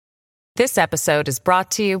This episode is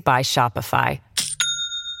brought to you by Shopify.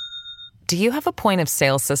 Do you have a point of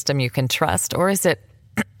sale system you can trust, or is it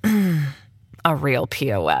a real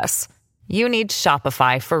POS? You need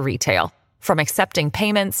Shopify for retail. From accepting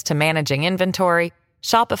payments to managing inventory,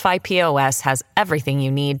 Shopify POS has everything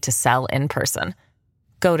you need to sell in person.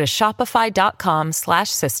 Go to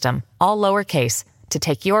shopify.com/system, all lowercase, to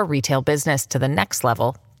take your retail business to the next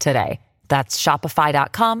level today. That's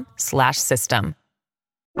shopify.com/system.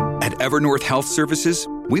 At Evernorth Health Services,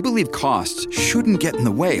 we believe costs shouldn't get in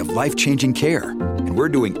the way of life-changing care, and we're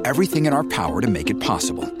doing everything in our power to make it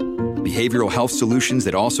possible. Behavioral health solutions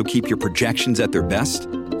that also keep your projections at their best?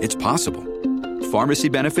 It's possible. Pharmacy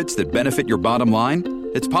benefits that benefit your bottom line?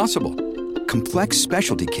 It's possible. Complex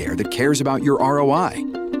specialty care that cares about your ROI?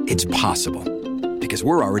 It's possible. Because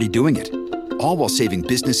we're already doing it. All while saving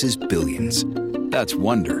businesses billions. That's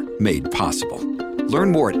Wonder made possible.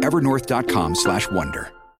 Learn more at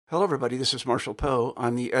evernorth.com/wonder. Hello, everybody. This is Marshall Poe.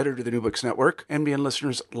 I'm the editor of the New Books Network. NBN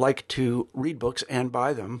listeners like to read books and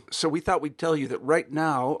buy them. So we thought we'd tell you that right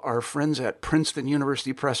now, our friends at Princeton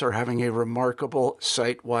University Press are having a remarkable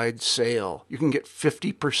site-wide sale. You can get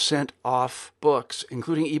 50% off books,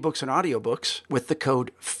 including ebooks and audiobooks, with the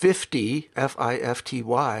code 50,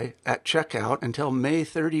 F-I-F-T-Y, at checkout until May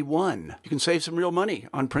 31. You can save some real money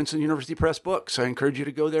on Princeton University Press books. I encourage you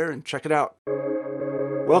to go there and check it out.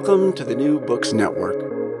 Welcome to the New Books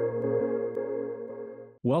Network.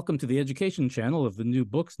 Welcome to the Education Channel of the New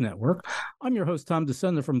Books Network. I'm your host, Tom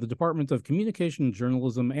DeSenda from the Department of Communication,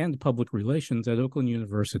 Journalism, and Public Relations at Oakland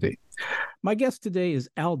University. My guest today is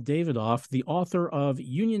Al Davidoff, the author of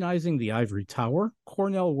Unionizing the Ivory Tower,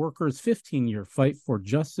 Cornell Workers' 15-Year Fight for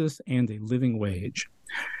Justice and a Living Wage.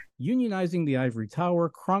 Unionizing the Ivory Tower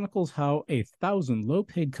chronicles how 1,000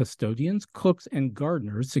 low-paid custodians, cooks, and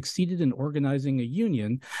gardeners succeeded in organizing a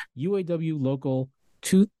union, UAW Local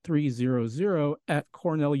 2300 at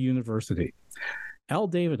Cornell University. Al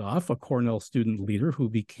Davidoff, a Cornell student leader who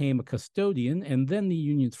became a custodian and then the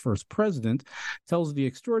union's first president, tells the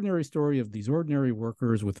extraordinary story of these ordinary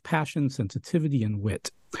workers with passion, sensitivity, and wit.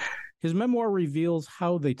 His memoir reveals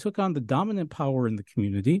how they took on the dominant power in the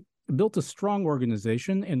community, built a strong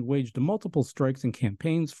organization, and waged multiple strikes and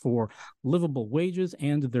campaigns for livable wages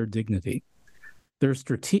and their dignity. Their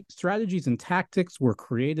strategies and tactics were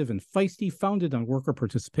creative and feisty, founded on worker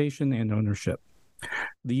participation and ownership.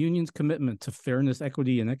 The union's commitment to fairness,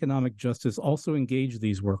 equity, and economic justice also engaged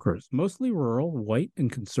these workers, mostly rural, white,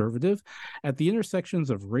 and conservative, at the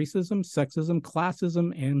intersections of racism, sexism,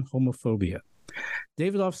 classism, and homophobia.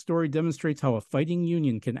 Davidoff's story demonstrates how a fighting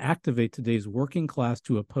union can activate today's working class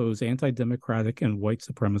to oppose anti-democratic and white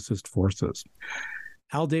supremacist forces.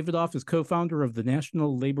 Al Davidoff is co-founder of the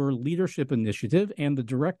National Labor Leadership Initiative and the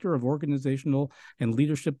Director of Organizational and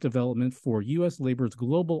Leadership Development for U.S. Labor's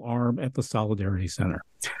global arm at the Solidarity Center.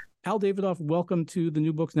 Al Davidoff, welcome to the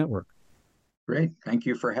New Books Network. Great. Thank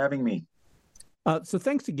you for having me. So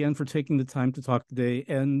thanks again for taking the time to talk today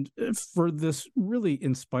and for this really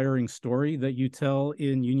inspiring story that you tell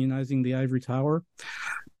in Unionizing the Ivory Tower.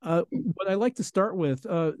 What I'd like to start with,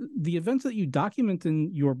 the events that you document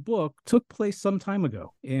in your book took place some time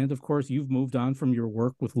ago. And of course, you've moved on from your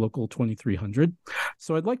work with Local 2300.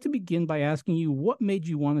 So I'd like to begin by asking you, what made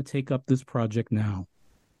you want to take up this project now?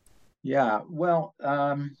 Yeah, well,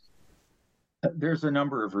 there's a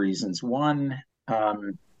number of reasons. One,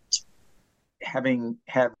 having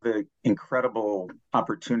had the incredible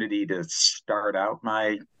opportunity to start out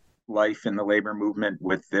my life in the labor movement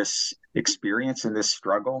with this experience and this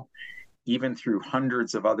struggle, even through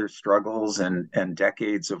hundreds of other struggles and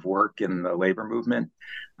decades of work in the labor movement,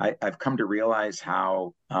 I've come to realize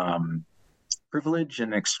how privileged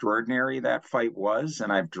and extraordinary that fight was.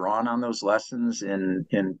 And I've drawn on those lessons in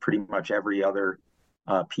pretty much every other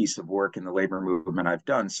piece of work in the labor movement I've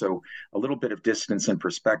done. So a little bit of distance and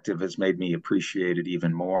perspective has made me appreciate it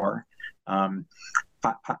even more.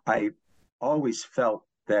 I always felt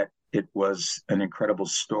that it was an incredible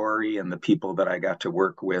story and the people that I got to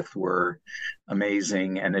work with were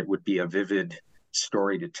amazing and it would be a vivid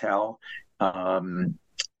story to tell.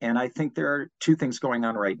 And I think there are two things going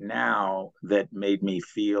on right now that made me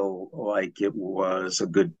feel like it was a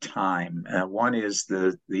good time. One is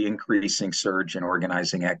the increasing surge in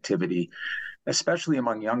organizing activity, especially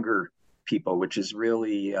among younger people, which is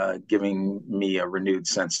really giving me a renewed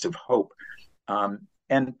sense of hope.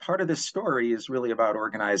 And part of this story is really about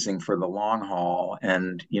organizing for the long haul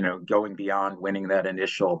and, going beyond winning that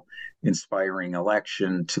initial inspiring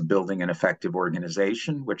election to building an effective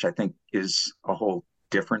organization, which I think is a whole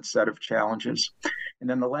different set of challenges. And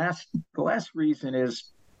then the last reason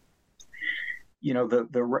is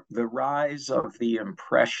the rise of the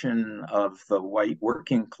impression of the white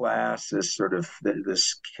working class as sort of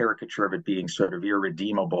this caricature of it being sort of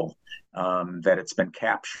irredeemable, that it's been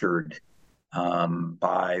captured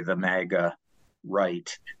by the MAGA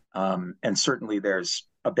right, and certainly there's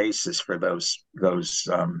a basis for those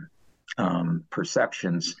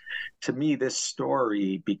perceptions. To me, this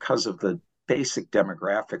story, because of the basic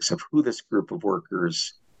demographics of who this group of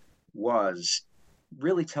workers was,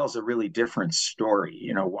 really tells a really different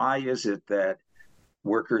story. Why is it that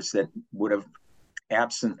workers that would have,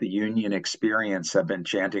 absent the union experience, have been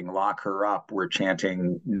chanting "lock her up"? We're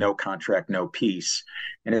chanting "no contract, no peace,"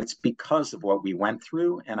 and it's because of what we went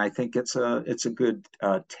through. And I think it's a good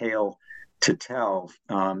tale to tell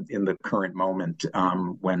in the current moment,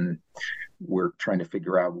 when we're trying to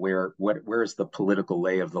figure out where is the political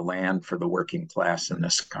lay of the land for the working class in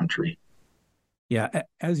this country. Yeah,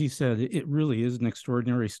 as you said, it really is an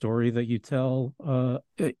extraordinary story that you tell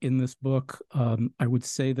in this book. I would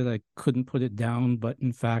say that I couldn't put it down, but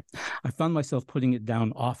in fact, I found myself putting it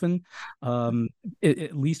down often,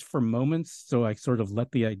 at least for moments. So I sort of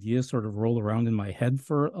let the ideas sort of roll around in my head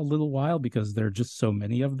for a little while because there are just so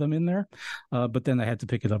many of them in there. But then I had to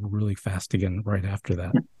pick it up really fast again right after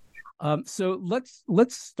that. So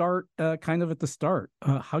let's start kind of at the start.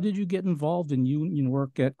 How did you get involved in union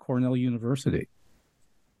work at Cornell University?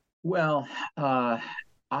 Well, I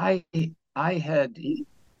had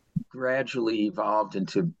gradually evolved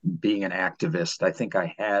into being an activist. I think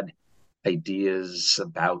I had ideas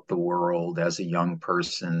about the world as a young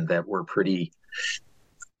person that were pretty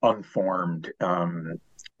unformed, and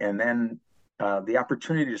then the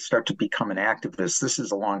opportunity to start to become an activist. This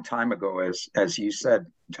is a long time ago, as you said,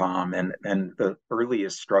 Tom, and the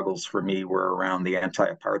earliest struggles for me were around the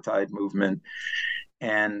anti-apartheid movement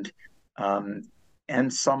and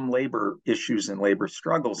some labor issues and labor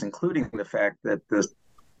struggles, including the fact that the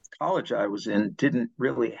college I was in didn't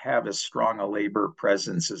really have as strong a labor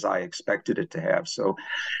presence as I expected it to have. So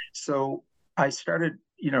I started,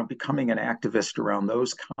 becoming an activist around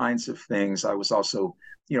those kinds of things. I was also,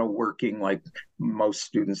 working like most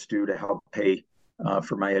students do to help pay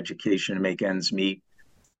for my education and make ends meet.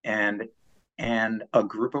 And a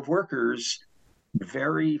group of workers,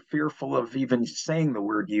 very fearful of even saying the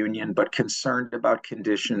word union, but concerned about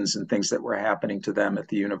conditions and things that were happening to them at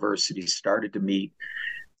the university, started to meet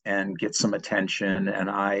and get some attention. And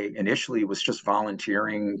I initially was just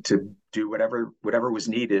volunteering to do whatever was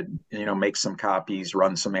needed, make some copies,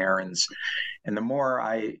 run some errands. And the more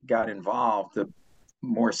I got involved, the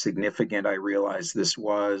more significant I realized this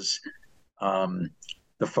was.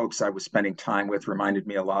 The folks I was spending time with reminded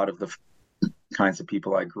me a lot of the kinds of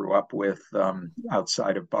people I grew up with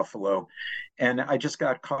outside of Buffalo. And I just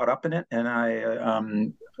got caught up in it, and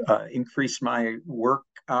I increased my work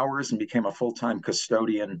hours and became a full-time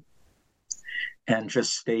custodian and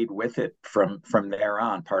just stayed with it from there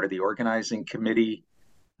on. Part of the organizing committee,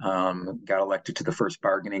 got elected to the first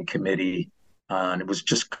bargaining committee, and it was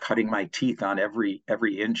just cutting my teeth on every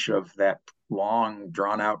inch of that long,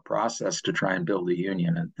 drawn-out process to try and build a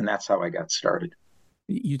union. And that's how I got started.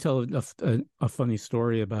 You tell a funny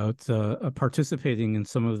story about participating in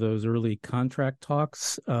some of those early contract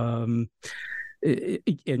talks, and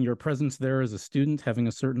your presence there as a student having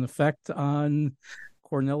a certain effect on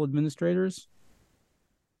Cornell administrators.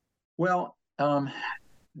 Well,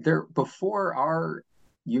 before our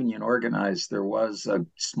union organized, there was a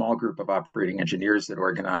small group of operating engineers that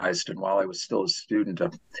organized, and while I was still a student,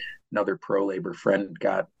 another pro-labor friend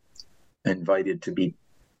got invited to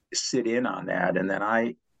sit in on that. And then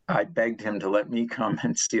I begged him to let me come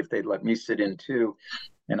and see if they'd let me sit in too.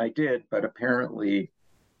 And I did, but apparently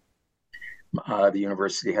the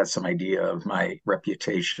university had some idea of my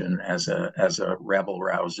reputation as a rebel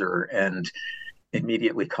rouser and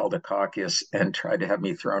immediately called a caucus and tried to have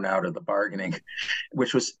me thrown out of the bargaining,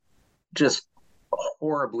 which was just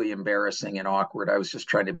horribly embarrassing and awkward. I was just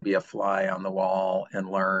trying to be a fly on the wall and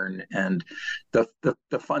learn. And the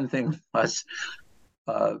fun thing was,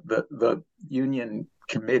 the union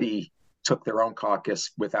committee took their own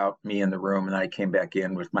caucus without me in the room, and I came back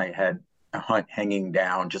in with my head hanging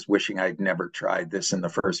down, just wishing I'd never tried this in the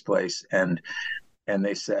first place. And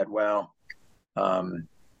they said, well,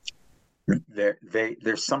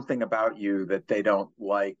 there's something about you that they don't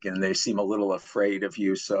like, and they seem a little afraid of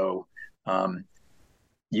you, so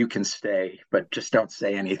you can stay, but just don't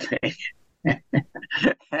say anything.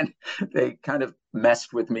 And they kind of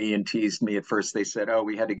messed with me and teased me. At first they said,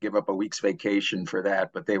 we had to give up a week's vacation for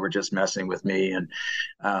that, but they were just messing with me. And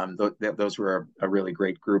those were a really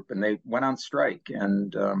great group, and they went on strike.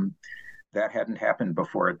 And that hadn't happened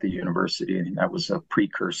before at the university, and that was a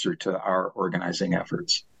precursor to our organizing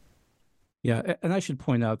efforts. Yeah, and I should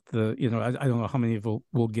point out I don't know how many of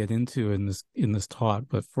we'll get into in this talk,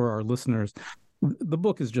 but for our listeners, the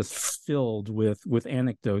book is just filled with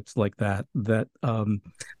anecdotes like that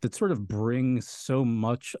sort of bring so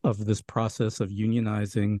much of this process of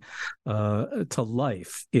unionizing to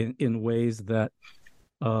life in ways that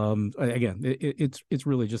again it's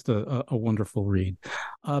really just a wonderful read.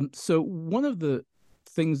 So one of the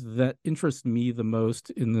things that interests me the most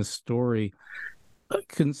in this story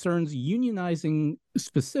concerns unionizing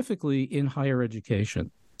specifically in higher education.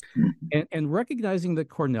 And recognizing that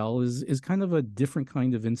Cornell is kind of a different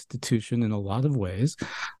kind of institution in a lot of ways.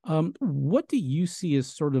 What do you see as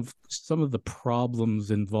sort of some of the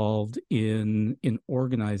problems involved in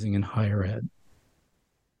organizing in higher ed?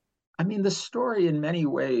 I mean, the story in many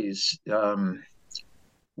ways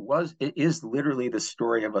is literally the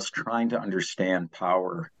story of us trying to understand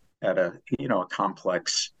power at a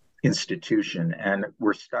complex institution. And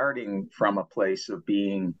we're starting from a place of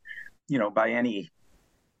being, by any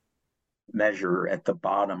measure, at the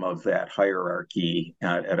bottom of that hierarchy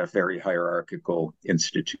at a very hierarchical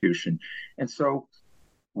institution. And so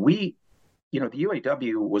the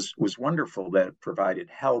UAW was wonderful, that it provided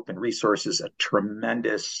help and resources, a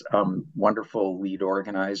tremendous, wonderful lead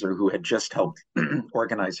organizer who had just helped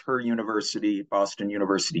organize her university, Boston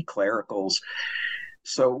University Clericals.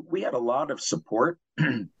 So we had a lot of support,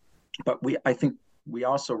 but I think we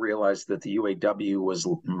also realized that the UAW was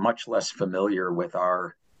much less familiar with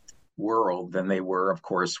our world than they were, of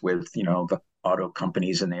course, with the auto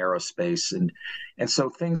companies and the aerospace, and so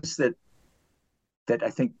things that I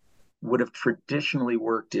think would have traditionally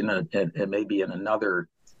worked in maybe in another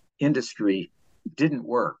industry didn't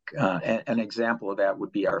work. An example of that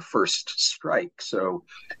would be our first strike. So,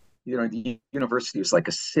 the university is like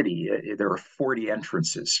a city. There are 40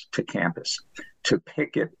 entrances to campus. To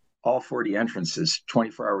picket all 40 entrances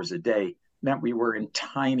 24 hours a day meant we were in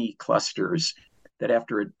tiny clusters that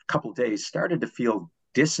after a couple of days started to feel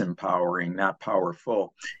disempowering, not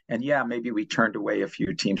powerful. And yeah, maybe we turned away a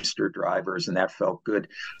few Teamster drivers and that felt good,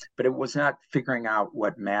 but it was not figuring out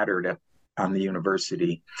what mattered on the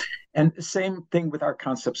university. And the same thing with our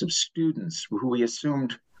concepts of students, who we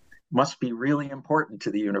assumed must be really important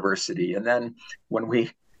to the university. And then when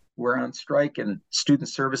we were on strike and student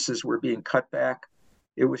services were being cut back,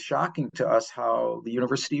 it was shocking to us how the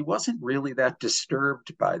university wasn't really that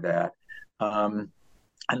disturbed by that.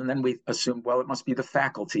 And then we assumed, well, it must be the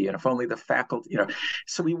faculty, and if only the faculty,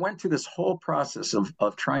 So we went through this whole process of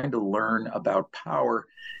trying to learn about power.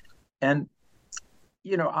 And,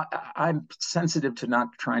 I'm sensitive to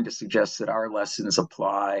not trying to suggest that our lessons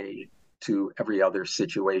apply to every other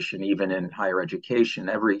situation, even in higher education.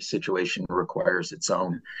 Every situation requires its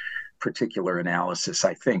own particular analysis,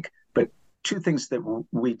 I think. But two things that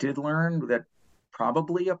we did learn that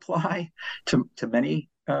probably apply to many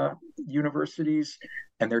universities,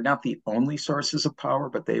 and they're not the only sources of power,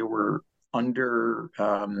 but they were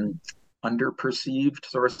underperceived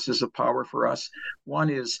sources of power for us. One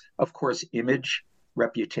is, of course, image,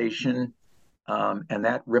 reputation, and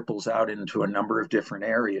that ripples out into a number of different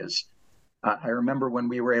areas. I remember when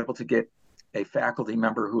we were able to get a faculty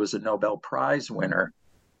member who was a Nobel Prize winner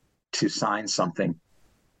to sign something.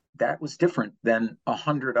 That was different than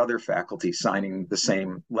 100 other faculty signing the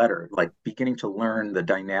same letter, like beginning to learn the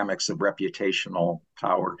dynamics of reputational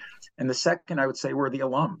power. And the second, I would say, were the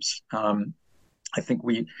alums. I think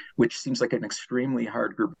which seems like an extremely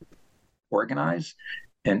hard group to organize,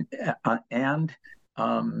 and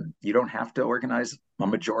you don't have to organize a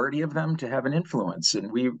majority of them to have an influence.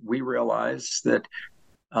 And we realized that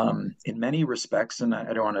in many respects, and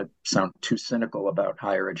I don't want to sound too cynical about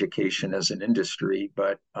higher education as an industry,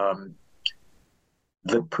 but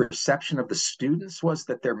the perception of the students was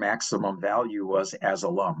that their maximum value was as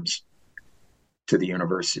alums to the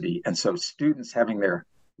university. And so students having their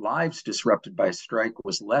lives disrupted by a strike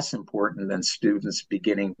was less important than students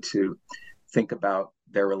beginning to think about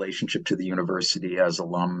their relationship to the university as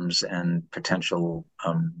alums and potential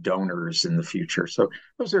donors in the future. So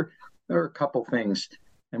there are a couple things.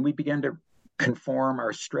 And we began to conform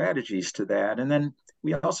our strategies to that. And then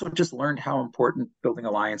we also just learned how important building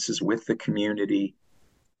alliances with the community,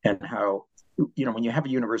 and how, when you have a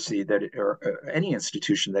university or any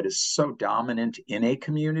institution that is so dominant in a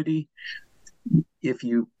community, if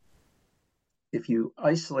you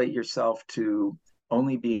isolate yourself to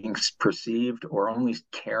only being perceived or only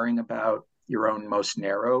caring about your own most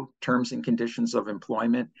narrow terms and conditions of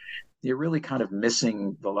employment, you're really kind of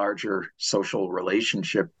missing the larger social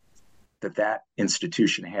relationship that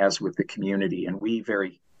institution has with the community. And we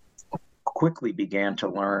very quickly began to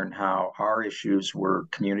learn how our issues were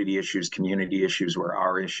community issues were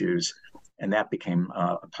our issues. And that became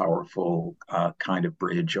a powerful kind of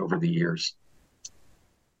bridge over the years.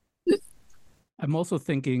 I'm also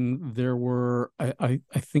thinking there were, I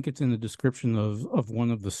think it's in the description of one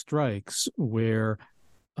of the strikes where,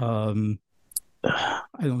 I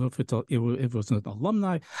don't know if it was an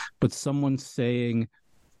alumni, but someone saying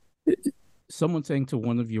to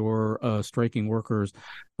one of your striking workers,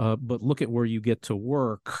 but look at where you get to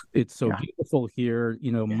work. It's so beautiful here.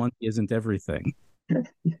 Money isn't everything.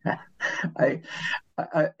 Yeah,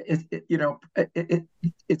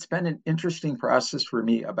 it's been an interesting process for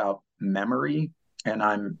me about memory,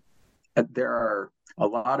 and there are a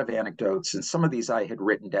lot of anecdotes, and some of these I had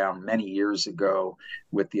written down many years ago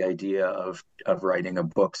with the idea of writing a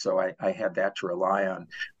book, so I had that to rely on.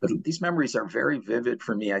 But these memories are very vivid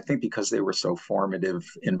for me, I think because they were so formative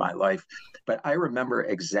in my life. But I remember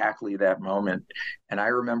exactly that moment, and I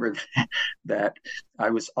remember that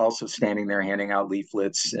I was also standing there handing out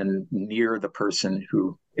leaflets and near the person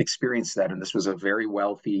who experienced that, and this was a very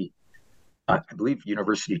wealthy, I believe,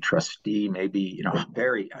 university trustee, maybe,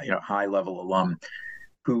 very, high level alum,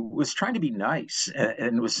 who was trying to be nice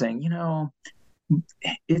and was saying,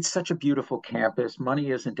 it's such a beautiful campus.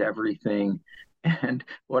 Money isn't everything. And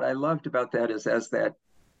what I loved about that is, as that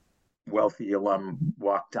wealthy alum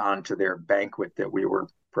walked on to their banquet that we were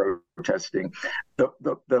protesting,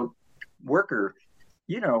 the worker,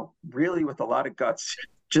 really with a lot of guts,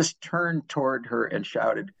 just turned toward her and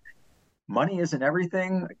shouted, "Money isn't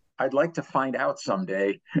everything. I'd like to find out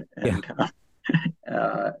someday." And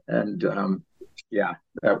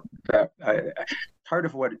part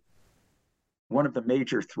of one of the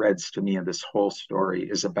major threads to me in this whole story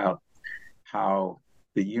is about how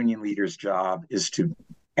the union leader's job is to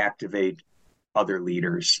activate other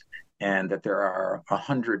leaders, and that there are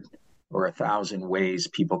 100 or 1,000 ways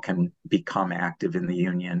people can become active in the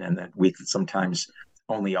union, and that we sometimes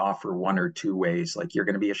only offer one or two ways, like you're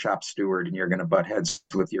going to be a shop steward and you're going to butt heads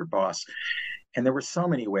with your boss. And there were so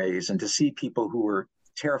many ways, and to see people who were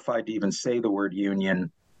terrified to even say the word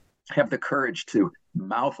union have the courage to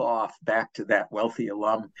mouth off back to that wealthy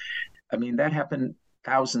alum. I mean, that happened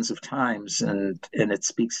thousands of times, and it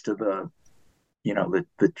speaks to the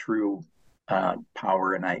true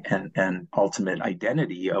power and ultimate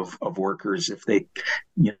identity of workers if they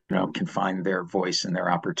can find their voice and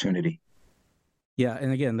their opportunity. Yeah,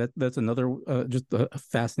 and again, that's another just a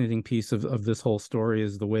fascinating piece of this whole story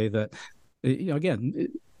is the way that, again,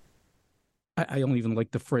 I don't even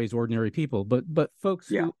like the phrase ordinary people, but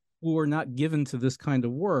folks who are not given to this kind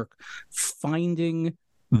of work, finding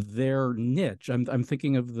their niche. I'm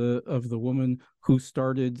thinking of the woman who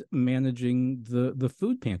started managing the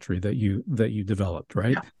food pantry that you developed,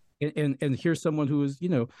 right? Yeah. And here's someone who is,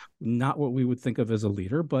 not what we would think of as a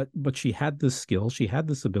leader, but she had this skill, she had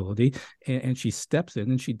this ability, and she steps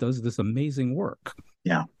in and she does this amazing work.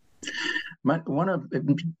 Yeah.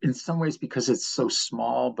 In some ways, because it's so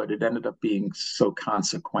small, but it ended up being so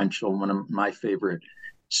consequential. One of my favorite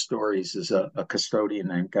stories is a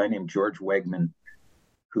custodian, a guy named George Wegman,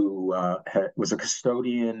 who was a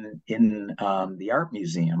custodian in the art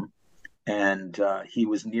museum. And he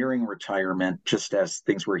was nearing retirement just as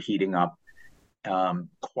things were heating up.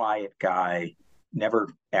 Quiet guy,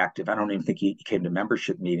 never active. I don't even think he came to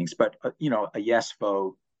membership meetings, but, a yes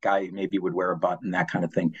vote guy who maybe would wear a button, that kind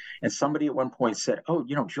of thing. And somebody at one point said, "Oh,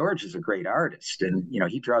 George is a great artist. And,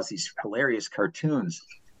 he draws these hilarious cartoons."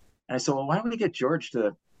 And I said, "Well, why don't we get George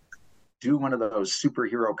to do one of those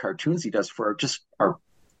superhero cartoons he does for our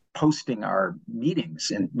posting our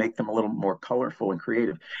meetings and make them a little more colorful and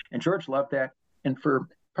creative?" And George loved that. And for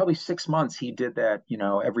probably 6 months, he did that,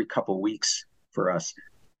 every couple of weeks for us.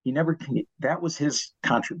 That was his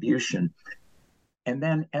contribution. And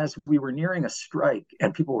then as we were nearing a strike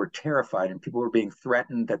and people were terrified and people were being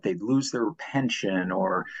threatened that they'd lose their pension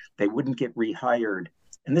or they wouldn't get rehired.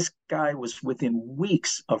 And this guy was within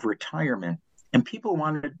weeks of retirement. And people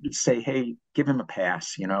wanted to say, "Hey, give him a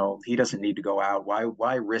pass. He doesn't need to go out.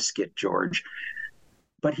 Why risk it, George?"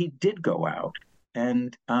 But he did go out.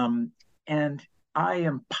 And I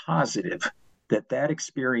am positive that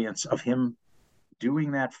experience of him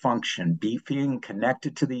doing that function, being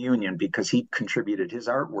connected to the union because he contributed his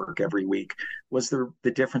artwork every week, was the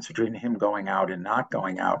difference between him going out and not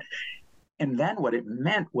going out. And then what it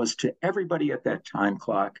meant was to everybody at that time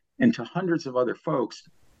clock and to hundreds of other folks,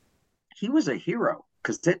 he was a hero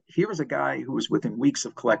because he was a guy who was within weeks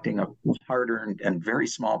of collecting a hard-earned and very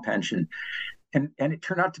small pension. And it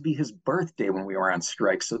turned out to be his birthday when we were on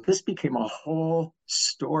strike. So this became a whole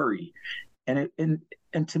story. And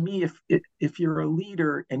to me, if you're a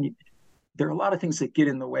leader and there are a lot of things that get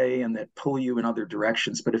in the way and that pull you in other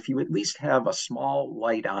directions. But if you at least have a small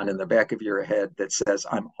light on in the back of your head that says,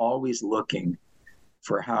 I'm always looking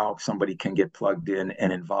for how somebody can get plugged in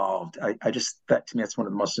and involved, I just, that to me, it's one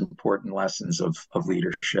of the most important lessons of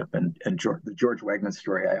leadership. And the George Wegman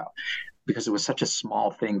story, because it was such a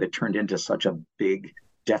small thing that turned into such a big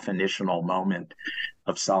definitional moment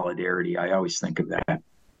of solidarity, I always think of that.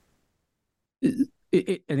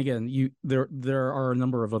 And again, there are a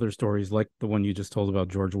number of other stories like the one you just told about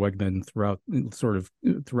George Wegman throughout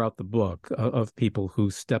the book of people who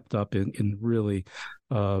stepped up in really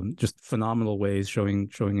just phenomenal ways, showing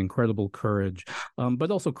incredible courage,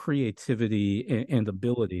 but also creativity and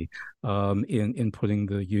ability in putting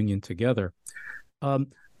the union together.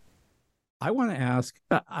 I want to ask,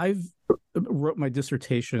 I've wrote my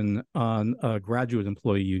dissertation on graduate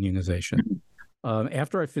employee unionization.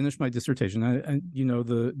 After I finished my dissertation, the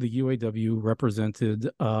UAW represented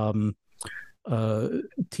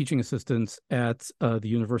teaching assistants at the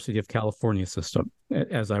University of California system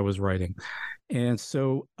as I was writing. And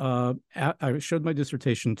so I showed my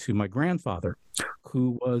dissertation to my grandfather,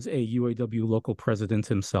 who was a UAW local president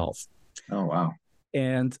himself. Oh, wow.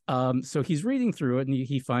 And so he's reading through it, and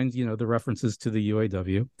he finds, the references to the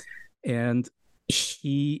UAW. And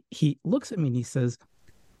he looks at me and he says,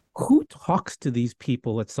 who talks to these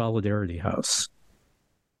people at Solidarity House?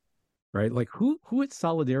 Right? Like who at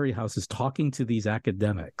Solidarity House is talking to these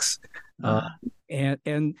academics?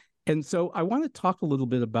 And so I want to talk a little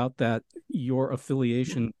bit about that, your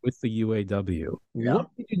affiliation with the UAW. Yeah.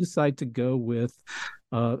 What did you decide to go with?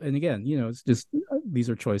 And again, it's just these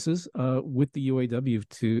are choices with the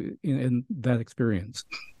UAW in that experience.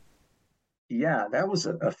 Yeah, that was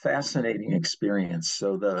a fascinating experience.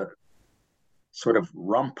 So the sort of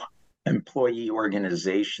rump employee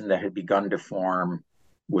organization that had begun to form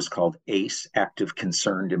was called ACE, Active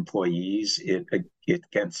Concerned Employees. It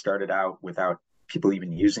again started out without people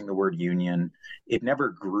even using the word union. It never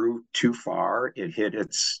grew too far. It hit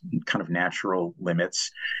its kind of natural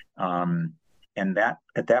limits. And that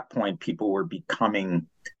at that point, people were becoming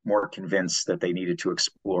more convinced that they needed to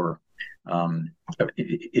explore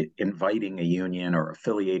inviting a union or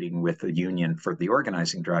affiliating with a union for the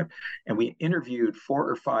organizing drive. And we interviewed 4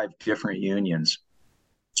 or 5 different unions.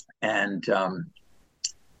 And the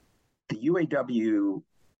UAW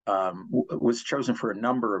was chosen for a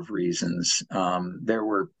number of reasons. There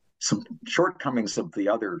were some shortcomings of the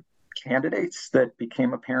other candidates that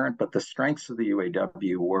became apparent, but the strengths of the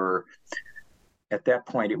UAW were, at that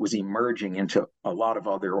point, it was emerging into a lot of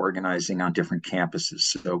other organizing on different campuses.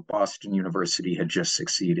 So Boston University had just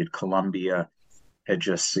succeeded, Columbia had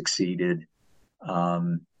just succeeded,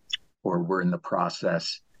 or were in the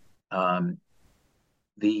process.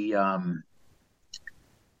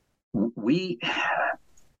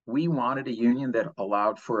 We wanted a union that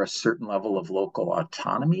allowed for a certain level of local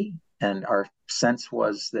autonomy, and our sense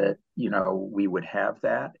was that we would have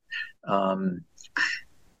that.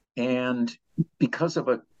 And because of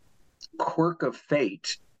a quirk of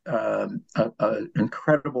fate, an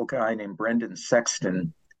incredible guy named Brendan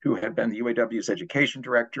Sexton, who had been the UAW's education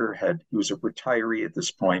director, he was a retiree at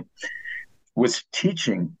this point, was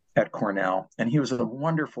teaching at Cornell, and he was a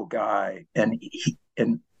wonderful guy. And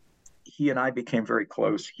he and I became very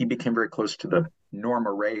close. He became very close to the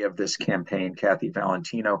Norma Ray of this campaign, Kathy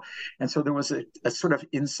Valentino. And so there was a sort of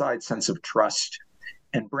inside sense of trust.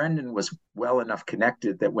 And Brendan was well enough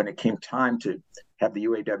connected that when it came time to have the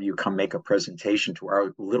UAW come make a presentation to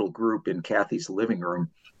our little group in Kathy's living room,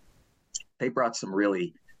 they brought some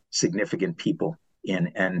really significant people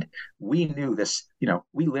in. And we knew this,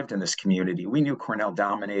 we lived in this community. We knew Cornell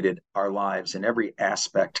dominated our lives in every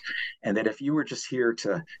aspect. And that if you were just here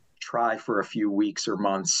to try for a few weeks or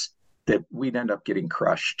months, that we'd end up getting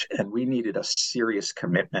crushed, and we needed a serious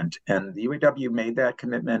commitment. And the UAW made that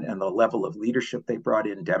commitment, and the level of leadership they brought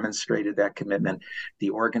in demonstrated that commitment. The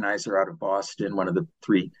organizer out of Boston, one of the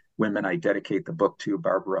 3 women I dedicate the book to,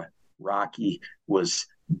 Barbara Rocky, was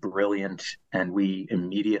brilliant, and we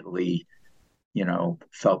immediately,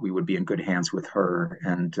 felt we would be in good hands with her.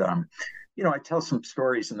 And I tell some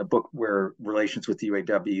stories in the book where relations with the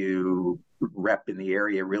UAW rep in the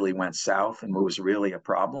area really went south and was really a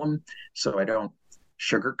problem. So I don't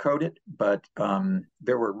sugarcoat it, but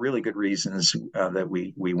there were really good reasons that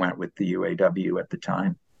we went with the UAW at the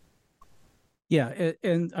time. Yeah,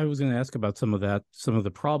 and I was going to ask about some of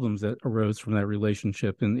the problems that arose from that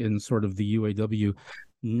relationship in sort of the UAW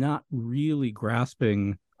not really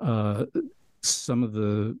grasping some of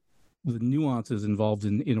the nuances involved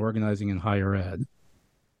in organizing in higher ed.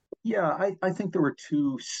 Yeah, I think there were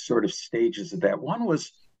 2 sort of stages of that. One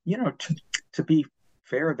was, to be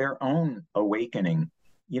fare their own awakening.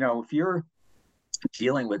 If you're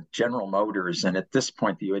dealing with General Motors, and at this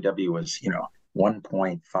point the UAW was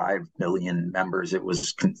 1.5 million members, it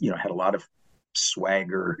was had a lot of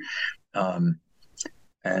swagger, and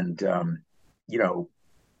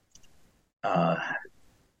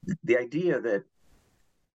the idea that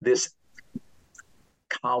this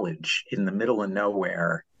college in the middle of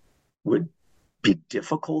nowhere would be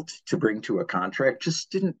difficult to bring to a contract just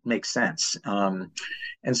didn't make sense.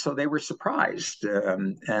 And so they were surprised,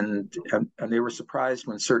 and they were surprised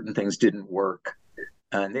when certain things didn't work.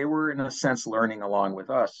 And they were, in a sense, learning along with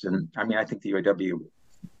us. And I mean, I think the UAW,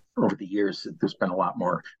 over the years, there's been a lot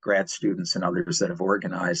more grad students and others that have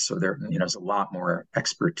organized. So there's a lot more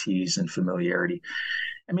expertise and familiarity.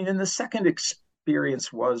 I mean, and the second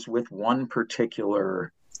experience was with one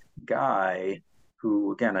particular guy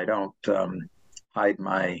who, again, I don't hide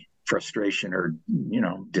my frustration or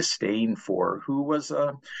disdain for, who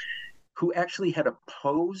actually had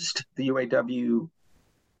opposed the UAW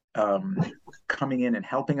coming in and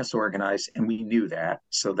helping us organize, and we knew that,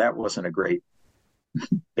 so that wasn't a great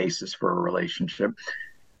basis for a relationship.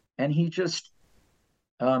 And he just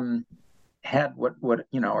had what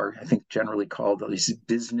are I think generally called these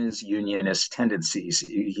business unionist tendencies.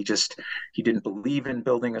 He didn't believe in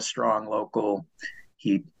building a strong local.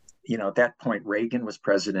 He at that point, Reagan was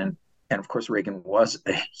president, and of course Reagan was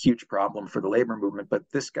a huge problem for the labor movement, but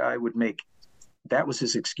this guy that was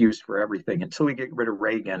his excuse for everything. Until we get rid of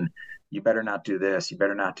Reagan, you better not do this, you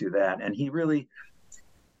better not do that. And he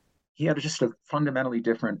had just a fundamentally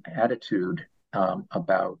different attitude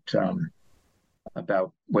about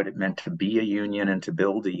what it meant to be a union and to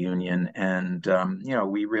build a union. And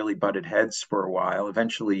we really butted heads for a while.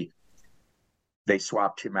 Eventually they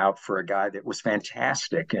swapped him out for a guy that was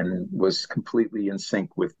fantastic and was completely in sync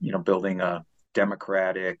with, building a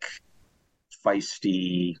democratic,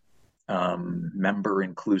 feisty,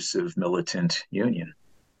 member-inclusive, militant union.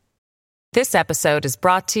 This episode is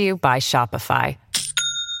brought to you by Shopify.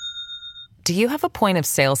 Do you have a point of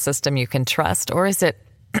sale system you can trust, or is it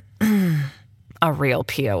a real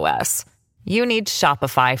POS? You need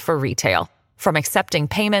Shopify for retail. From accepting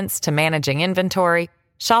payments to managing inventory,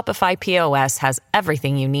 Shopify POS has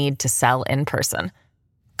everything you need to sell in person.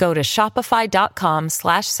 Go to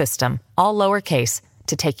shopify.com/system, all lowercase,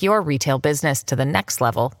 to take your retail business to the next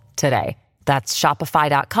level today. That's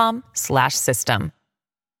shopify.com/system.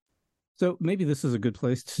 So maybe this is a good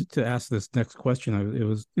place to ask this next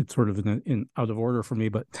question. It's sort of in out of order for me,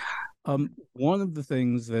 but one of the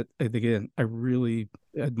things that, again, I really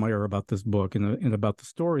admire about this book and about the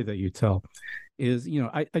story that you tell is,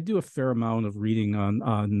 I do a fair amount of reading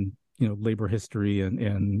on labor history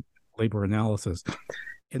and labor analysis.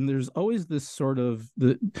 And there's always this sort of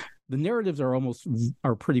the narratives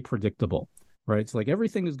are pretty predictable, right? It's like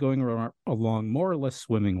everything is going along more or less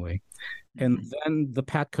swimmingly. And then the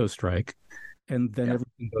Patco strike, and then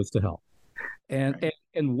everything goes to hell. And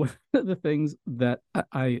one of the things that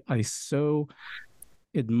I so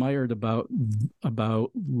admired about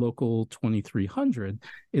Local 2300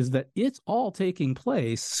 is that it's all taking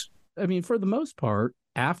place, I mean, for the most part,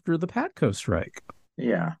 after the Patco strike.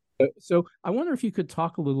 Yeah. So I wonder if you could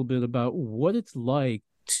talk a little bit about what it's like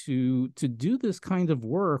to do this kind of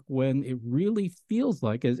work when it really feels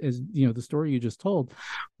like, as the story you just told,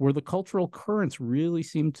 where the cultural currents really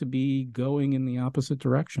seem to be going in the opposite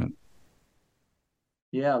direction.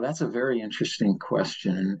 Yeah, that's a very interesting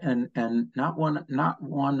question, and not one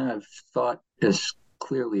I've thought as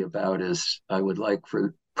clearly about as I would like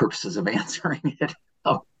for purposes of answering it.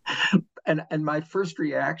 And my first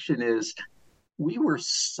reaction is, we were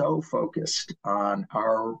so focused on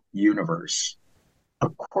our universe.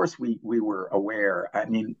 Of course, we were aware. I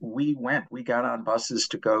mean, we got on buses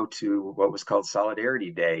to go to what was called Solidarity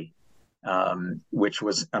Day, which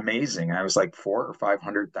was amazing. I was like 400,000 or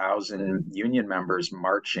 500,000 union members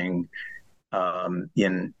marching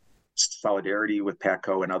in solidarity with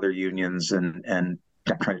PATCO and other unions and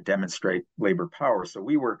trying to demonstrate labor power. So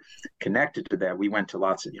we were connected to that. We went to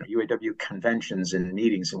lots of UAW conventions and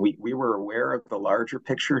meetings, and we were aware of the larger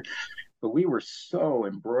picture. But we were so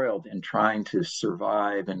embroiled in trying to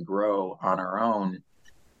survive and grow on our own.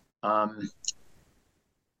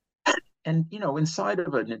 And, inside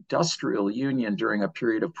of an industrial union during a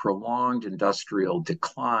period of prolonged industrial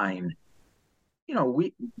decline,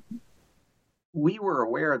 we were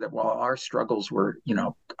aware that while our struggles were,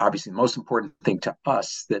 obviously the most important thing to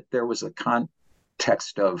us, that there was a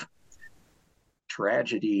context of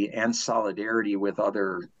tragedy and solidarity with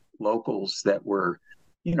other locals that were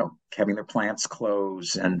having their plants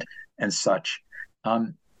close and such.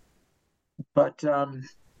 But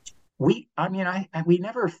we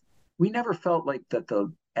never felt like that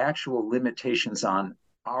the actual limitations on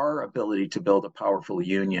our ability to build a powerful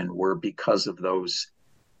union were because of those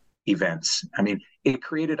events. I mean, it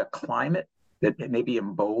created a climate that maybe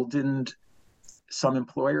emboldened some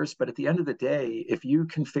employers, but at the end of the day, if you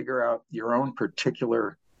can figure out your own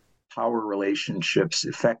particular power relationships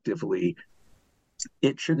effectively,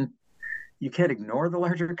 it shouldn't, you can't ignore the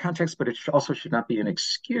larger context, but it also should not be an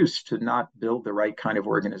excuse to not build the right kind of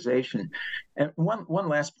organization. And one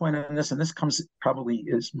last point on this, and this comes probably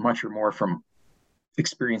as much or more from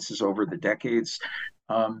experiences over the decades.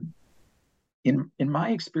 In my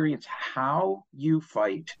experience, how you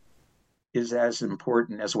fight is as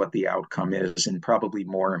important as what the outcome is, and probably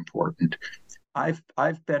more important. I've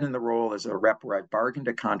been in the role as a rep where I bargained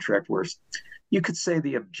a contract where you could say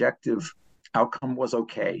the objective outcome was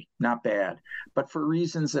okay, not bad, but for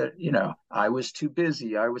reasons that, I was too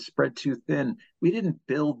busy, I was spread too thin. We didn't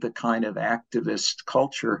build the kind of activist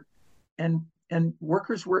culture, and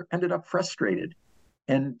workers ended up frustrated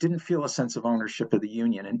and didn't feel a sense of ownership of the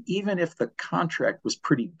union. And even if the contract was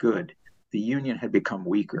pretty good, the union had become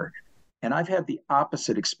weaker. And I've had the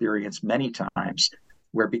opposite experience many times,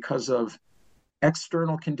 where because of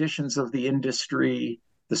external conditions of the industry,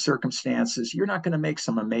 the circumstances, you're not going to make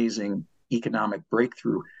some amazing economic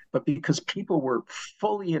breakthrough. But because people were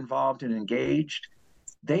fully involved and engaged,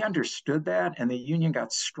 they understood that, and the union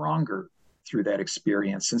got stronger through that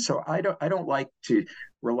experience. And so I don't like to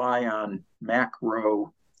rely on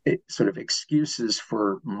macro sort of excuses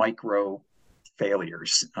for micro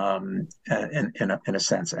failures, in a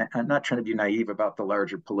sense. I'm not trying to be naive about the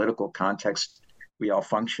larger political context we all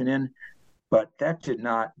function in, but that did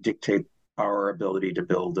not dictate our ability to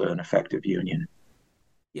build an effective union.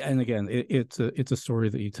 Yeah, and again, it's a story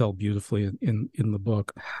that you tell beautifully in the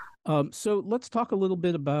book. So let's talk a little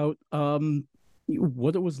bit about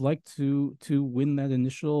what it was like to win that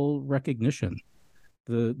initial recognition,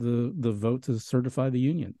 the vote to certify the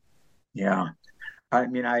union. Yeah, I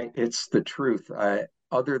mean, it's the truth.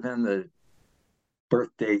 Other than the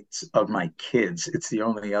birth dates of my kids, it's the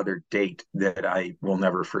only other date that I will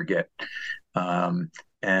never forget. And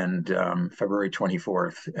February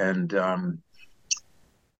 24th. And,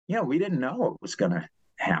 we didn't know what was going to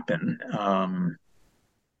happen.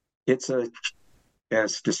 It's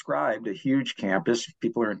as described, a huge campus.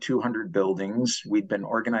 People are in 200 buildings. We'd been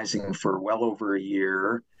organizing for well over a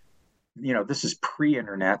year. This is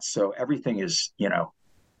pre-internet, so everything is,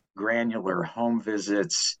 granular, home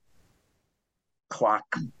visits,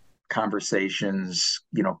 clock conversations,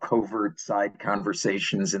 covert side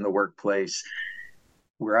conversations in the workplace.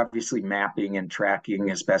 We're obviously mapping and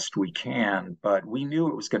tracking as best we can, but we knew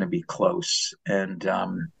it was going to be close. And I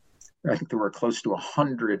think there were close to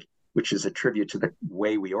 100, which is a tribute to the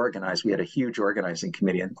way we organized. We had a huge organizing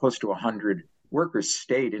committee, and close to 100 workers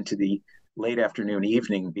stayed into the late afternoon,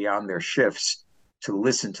 evening beyond their shifts to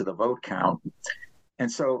listen to the vote count. And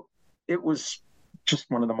so it was just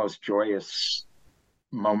one of the most joyous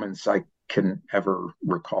moments I can ever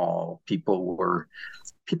recall.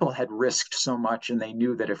 People had risked so much, and they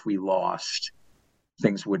knew that if we lost,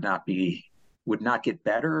 things would not get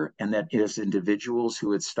better, and that as individuals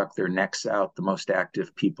who had stuck their necks out, the most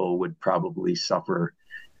active people would probably suffer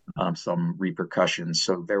some repercussions.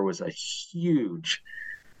 So there was a huge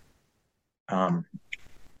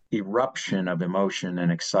eruption of emotion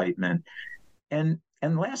and excitement. And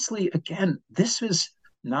lastly, again, this was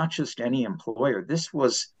not just any employer. This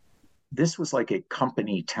was like a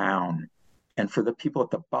company town. And for the people at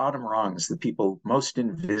the bottom rungs, the people most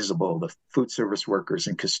invisible, the food service workers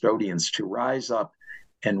and custodians, to rise up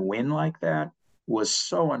and win like that was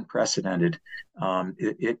so unprecedented.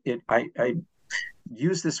 I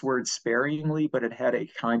use this word sparingly, but it had a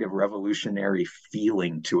kind of revolutionary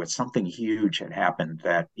feeling to it. Something huge had happened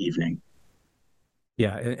that evening.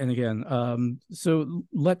 Yeah, and again, so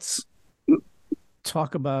let's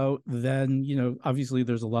talk about then, obviously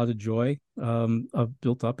there's a lot of joy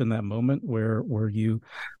built up in that moment where you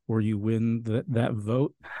win that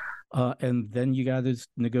vote, and then you got to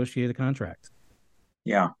negotiate a contract.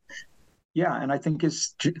 Yeah, and I think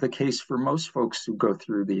it's the case for most folks who go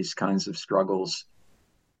through these kinds of struggles.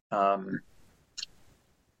 You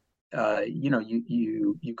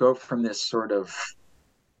go from this sort of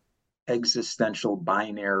existential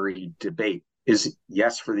binary debate, is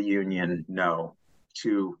yes for the union, no,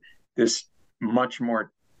 to this much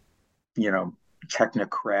more,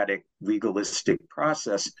 technocratic, legalistic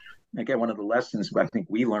process. Again, one of the lessons I think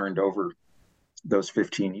we learned over those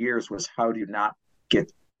 15 years was how to not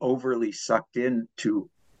get overly sucked into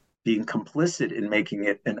being complicit in making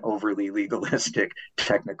it an overly legalistic,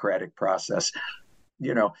 technocratic process.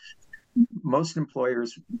 most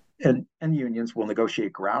employers and unions will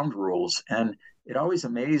negotiate ground rules. And it always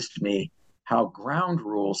amazed me how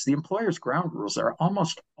the employer's ground rules are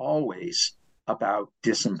almost always about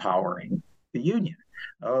disempowering the union.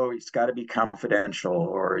 Oh, it's got to be confidential,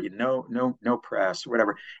 or no press, or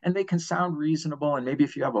whatever. And they can sound reasonable. And maybe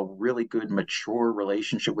if you have a really good, mature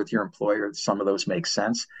relationship with your employer, some of those make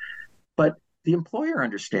sense. But the employer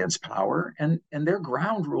understands power, and their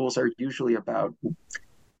ground rules are usually about,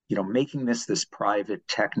 making this private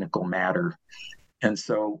technical matter. And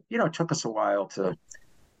so, it took us a while to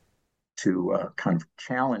kind of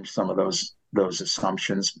challenge some of those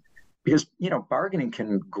assumptions, because bargaining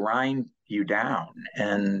can grind you down,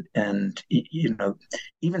 and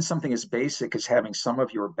even something as basic as having some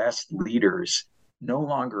of your best leaders no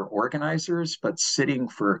longer organizers, but sitting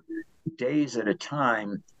for days at a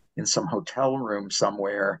time in some hotel room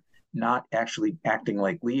somewhere, not actually acting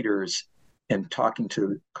like leaders and talking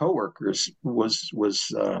to coworkers was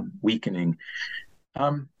weakening.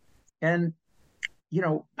 And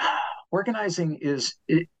organizing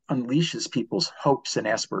it unleashes people's hopes and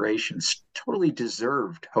aspirations, totally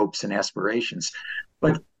deserved hopes and aspirations,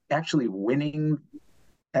 but actually winning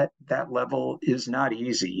at that level is not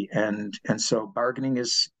easy. And so bargaining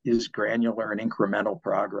is granular and incremental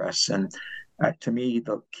progress. And to me,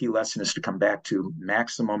 the key lesson is to come back to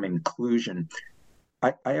maximum inclusion.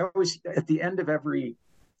 I always, at the end of every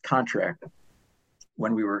contract,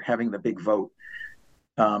 when we were having the big vote,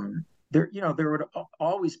 there would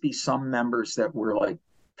always be some members that were like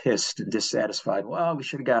pissed and dissatisfied. Well, we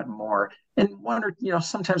should have gotten more. And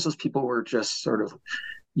sometimes those people were just sort of,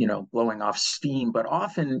 blowing off steam, but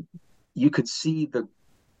often you could see the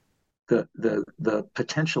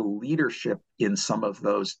potential leadership in some of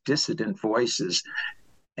those dissident voices.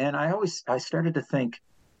 And I started to think,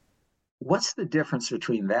 what's the difference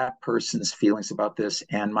between that person's feelings about this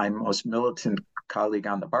and my most militant colleague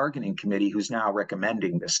on the bargaining committee who's now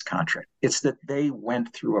recommending this contract? It's that they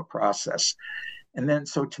went through a process. And then,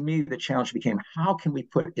 so to me, the challenge became, how can we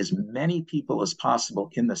put as many people as possible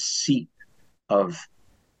in the seat of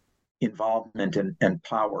involvement and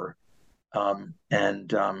power? And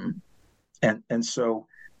so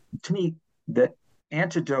to me, the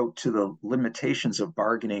antidote to the limitations of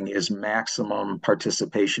bargaining is maximum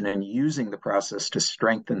participation and using the process to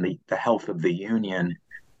strengthen the health of the union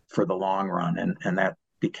for the long run. And that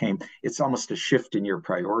it's almost a shift in your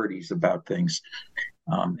priorities about things.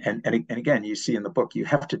 And again, you see in the book, you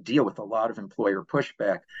have to deal with a lot of employer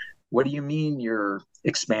pushback. What do you mean you're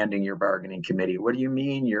expanding your bargaining committee? What do you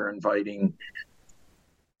mean you're inviting,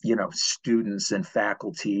 students and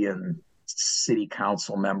faculty and city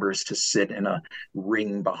council members to sit in a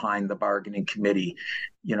ring behind the bargaining committee?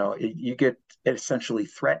 You get essentially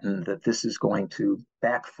threatened that this is going to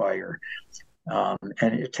backfire. And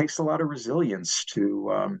it takes a lot of resilience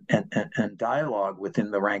to and dialogue within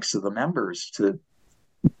the ranks of the members to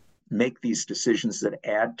make these decisions that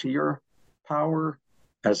add to your power,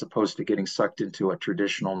 as opposed to getting sucked into a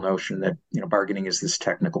traditional notion that bargaining is this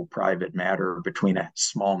technical private matter between a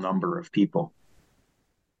small number of people.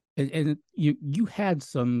 And you had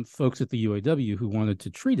some folks at the UAW who wanted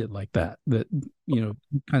to treat it like that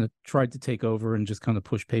kind of tried to take over and just kind of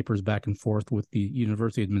push papers back and forth with the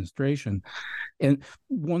university administration. And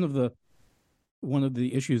one of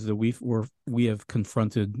the issues that we have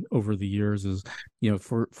confronted over the years is,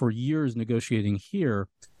 for years negotiating here,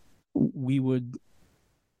 we would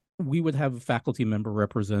have a faculty member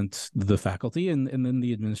represent the faculty, and then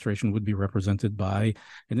the administration would be represented by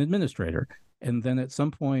an administrator. And then at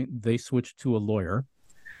some point they switched to a lawyer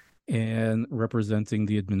and representing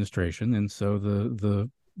the administration. And so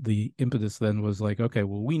the impetus then was like, okay,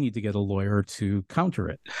 well, we need to get a lawyer to counter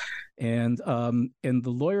it. And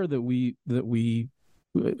the lawyer that we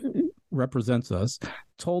represents us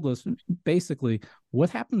told us basically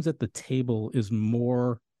what happens at the table is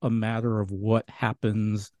more a matter of what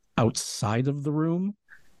happens outside of the room.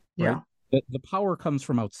 Right? Yeah. The power comes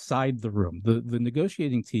from outside the room. The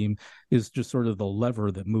negotiating team is just sort of the lever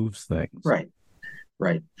that moves things.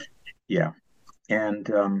 Right. Yeah. And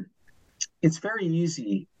it's very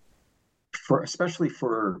easy especially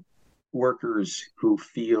for workers who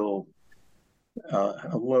feel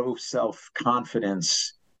a low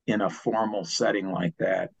self-confidence in a formal setting like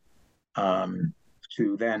that,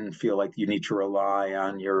 to then feel like you need to rely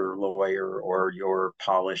on your lawyer or your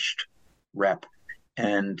polished rep.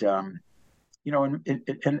 And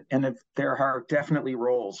if there are definitely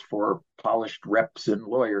roles for polished reps and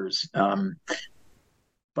lawyers,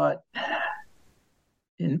 but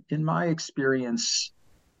in my experience,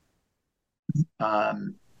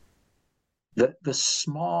 the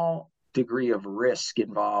small degree of risk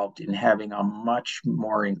involved in having a much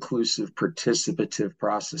more inclusive, participative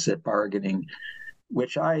process at bargaining,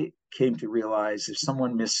 which I came to realize if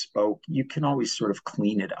someone misspoke, you can always sort of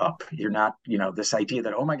clean it up. You're not, this idea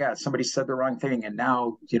that, oh my God, somebody said the wrong thing and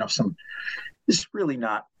now, it's really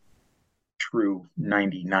not true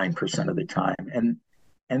 99% of the time.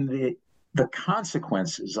 And the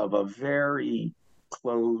consequences of a very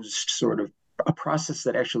closed sort of a process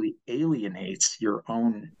that actually alienates your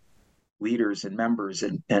own leaders and members.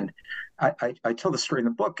 And I tell the story in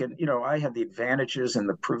the book, and I had the advantages and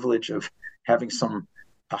the privilege of having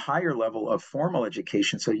a higher level of formal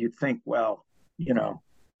education. So you'd think, well,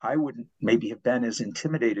 I wouldn't maybe have been as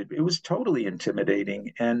intimidated. It was totally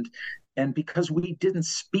intimidating. And because we didn't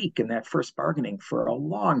speak in that first bargaining for a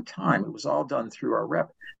long time, it was all done through our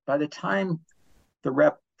rep. By the time the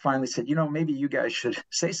rep finally said, maybe you guys should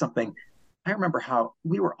say something, I remember how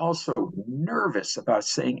we were all so nervous about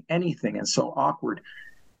saying anything and so awkward.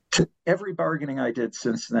 To every bargaining I did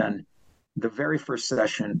since then, the very first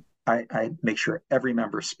session, I make sure every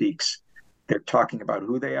member speaks. They're talking about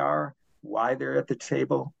who they are, why they're at the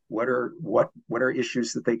table, what are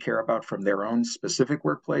issues that they care about from their own specific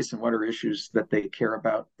workplace, and what are issues that they care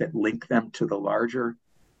about that link them to the larger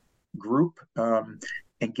group,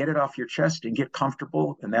 and get it off your chest and get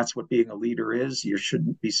comfortable. And that's what being a leader is. You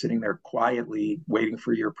shouldn't be sitting there quietly waiting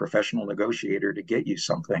for your professional negotiator to get you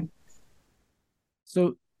something.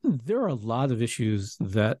 So there are a lot of issues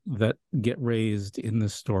that get raised in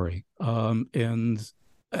this story. And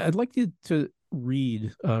I'd like you to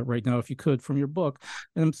read right now, if you could, from your book.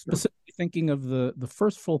 And I'm specifically thinking of the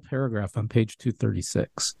first full paragraph on page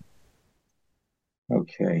 236.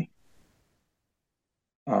 Okay.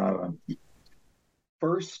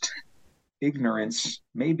 First, ignorance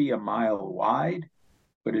may be a mile wide,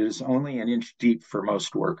 but it is only an inch deep for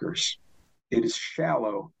most workers. It is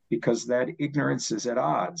shallow because that ignorance is at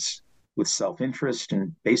odds with self-interest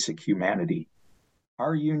and basic humanity.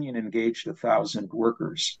 Our union engaged 1,000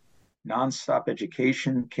 workers. Nonstop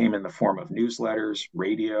education came in the form of newsletters,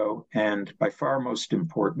 radio, and by far most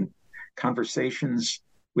important, conversations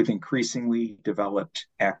with increasingly developed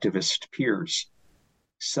activist peers.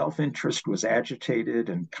 Self-interest was agitated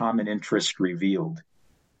and common interest revealed.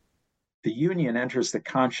 The union enters the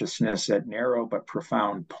consciousness at narrow but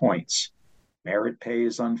profound points. Merit pay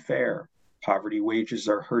is unfair. Poverty wages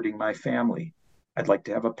are hurting my family. I'd like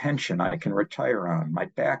to have a pension I can retire on. My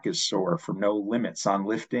back is sore from no limits on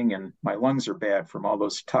lifting, and my lungs are bad from all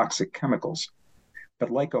those toxic chemicals.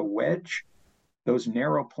 But like a wedge, those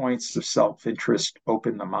narrow points of self-interest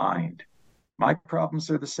open the mind. My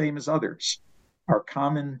problems are the same as others. Our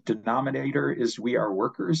common denominator is we are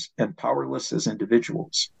workers and powerless as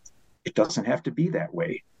individuals. It doesn't have to be that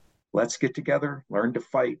way. Let's get together, learn to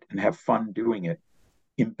fight, and have fun doing it.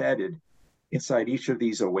 Embedded inside each of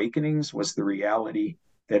these awakenings was the reality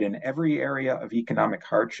that in every area of economic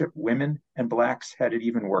hardship, women and Blacks had it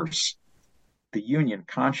even worse. The union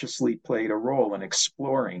consciously played a role in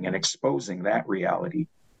exploring and exposing that reality.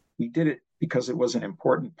 We did it because it was an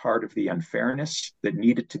important part of the unfairness that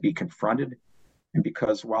needed to be confronted, and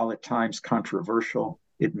because, while at times controversial,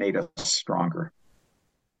 it made us stronger.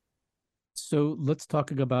 So let's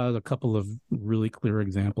talk about a couple of really clear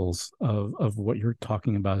examples of what you're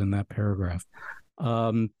talking about in that paragraph.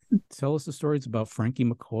 Tell us the stories about Frankie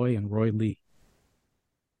McCoy and Roy Lee.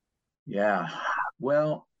 Yeah,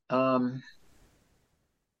 well,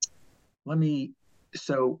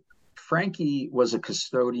 so Frankie was a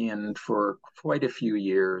custodian for quite a few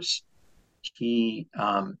years. He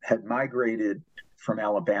had migrated from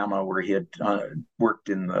Alabama, where he had worked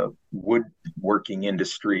in the woodworking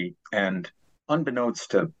industry, and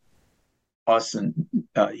unbeknownst to us, and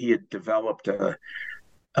he had developed a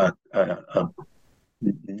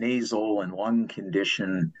nasal and lung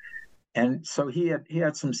condition, and so he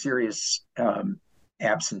had some serious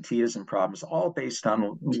absenteeism problems, all based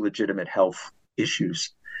on legitimate health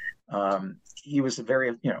issues. He was a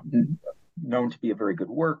very, known to be a very good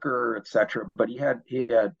worker, etc. But he had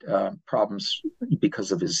problems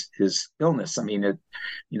because of his illness. I mean,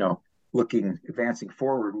 advancing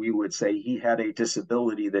forward, we would say he had a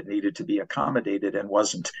disability that needed to be accommodated and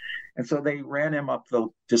wasn't. And so they ran him up the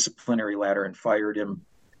disciplinary ladder and fired him.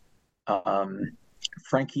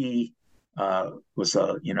 Frankie was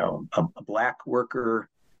a Black worker.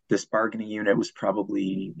 This bargaining unit was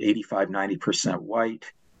probably 85-90%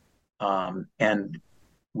 white. And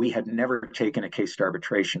we had never taken a case to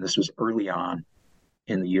arbitration. This was early on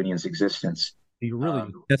in the union's existence. You're really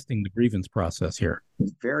testing the grievance process here.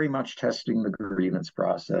 Very much testing the grievance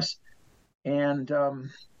process. And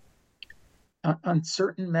on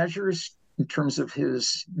certain measures, in terms of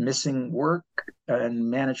his missing work and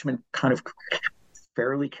management kind of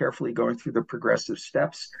fairly carefully going through the progressive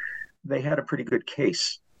steps, they had a pretty good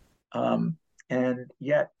case. And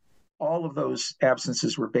yet all of those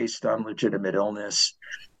absences were based on legitimate illness.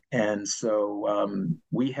 And so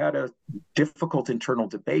we had a difficult internal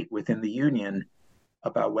debate within the union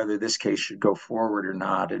about whether this case should go forward or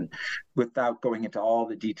not. And without going into all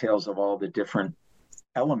the details of all the different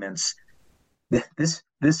elements, this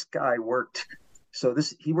guy worked.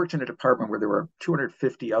 He worked in a department where there were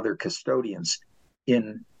 250 other custodians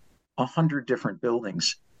in 100 different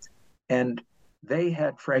buildings. And they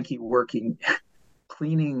had Frankie working,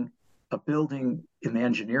 cleaning a building in the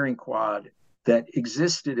engineering quad that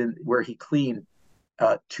existed in where he cleaned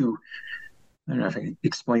to, I don't know if I can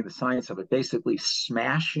explain the science of it, basically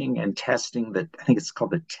smashing and testing I think it's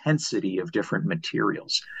called the tensity of different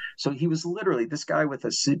materials. So he was literally, this guy with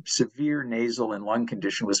a severe nasal and lung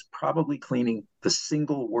condition was probably cleaning the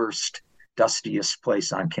single worst, dustiest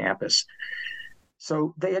place on campus.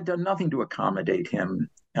 So they had done nothing to accommodate him.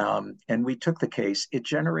 And we took the case. It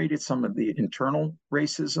generated some of the internal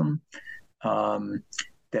racism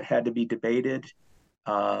that had to be debated.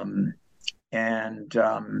 And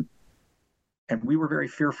we were very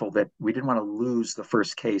fearful that we didn't want to lose the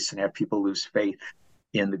first case and have people lose faith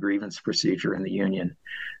in the grievance procedure in the union.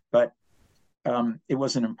 But it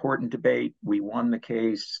was an important debate. We won the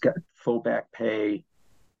case, got full back pay.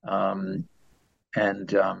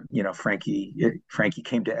 Frankie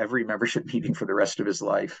came to every membership meeting for the rest of his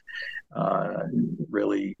life.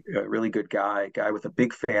 Really good guy with a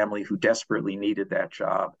big family who desperately needed that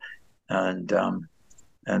job. And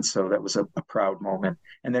so that was a proud moment.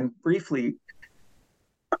 And then briefly,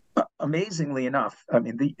 amazingly enough, I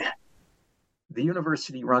mean, the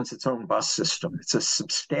university runs its own bus system. It's a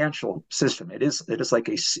substantial system. It is like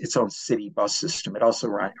its own city bus system. It also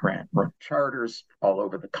ran charters all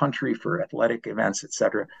over the country for athletic events, et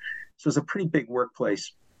cetera. So it's a pretty big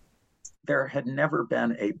workplace. There had never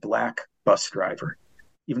been a Black bus driver,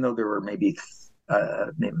 even though there were maybe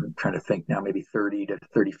I'm trying to think now, maybe 30 to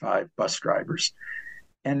 35 bus drivers.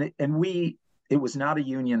 And it was not a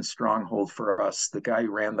union stronghold for us. The guy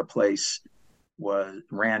who ran the place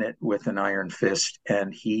ran it with an iron fist,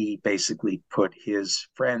 and he basically put his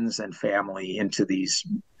friends and family into these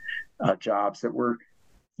jobs that were,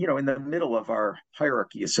 in the middle of our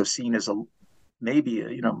hierarchy, so seen as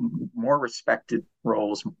more respected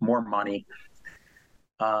roles, more money.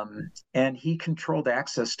 And he controlled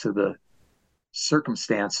access to the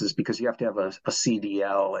circumstances because you have to have a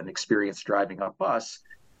CDL and experience driving a bus.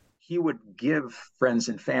 He would give friends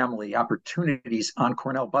and family opportunities on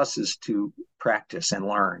Cornell buses to practice and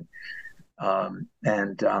learn.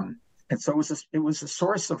 And so it was a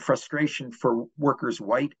source of frustration for workers,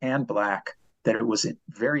 white and Black, that it was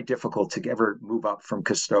very difficult to ever move up from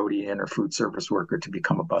custodian or food service worker to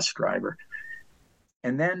become a bus driver.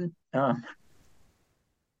 And then,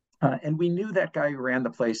 and we knew that guy who ran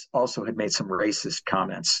the place also had made some racist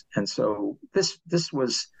comments. And so this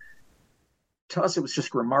was, to us, it was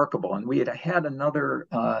just remarkable. And we had another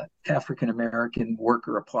African-American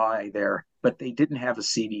worker apply there, but they didn't have a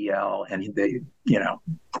CDL, and they,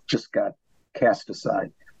 just got cast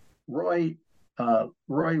aside. Roy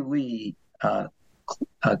Lee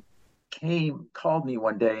called me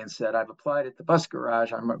one day and said, "I've applied at the bus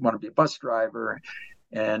garage. I want to be a bus driver."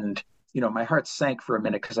 And, my heart sank for a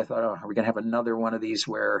minute because I thought, oh, are we going to have another one of these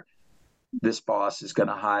where this boss is going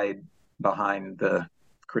to hide behind the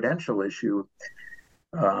credential issue?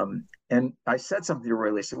 And I said something to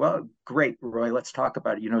Roy. They said, "Well, great, Roy, let's talk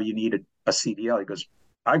about it. You need a CDL." He goes,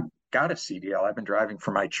 "I got a CDL. I've been driving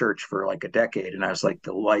for my church for like a decade." And I was like,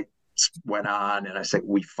 the lights went on, and I said,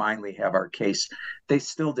 "We finally have our case." They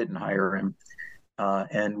still didn't hire him.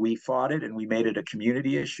 And we fought it, and we made it a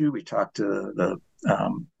community issue. We talked to the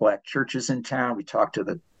Black churches in town. We talked to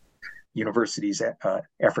the university's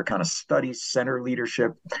Africana Studies Center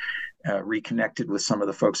leadership, reconnected with some of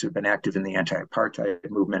the folks who've been active in the anti-apartheid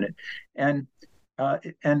movement. And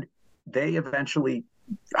they eventually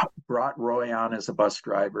brought Roy on as a bus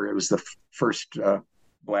driver. It was the first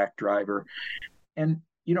Black driver. And,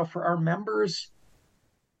 for our members,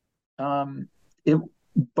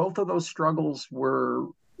 both of those struggles were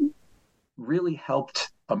really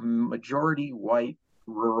helped a majority white,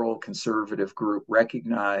 rural, conservative group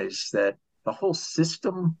recognize that the whole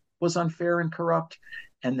system was unfair and corrupt,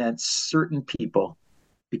 and that certain people,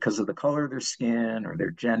 because of the color of their skin or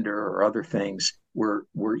their gender or other things, were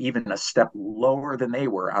even a step lower than they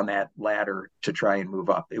were on that ladder to try and move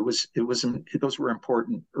up. Those were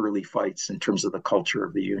important early fights in terms of the culture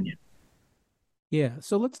of the union. Yeah,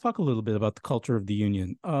 so let's talk a little bit about the culture of the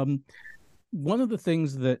union. one of the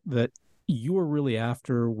things that you are really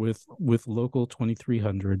after with Local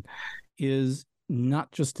 2300 is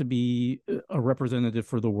not just to be a representative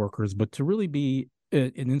for the workers, but to really be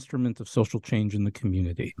an instrument of social change in the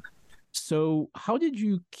community. So how did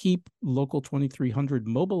you keep Local 2300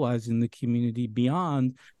 mobilizing the community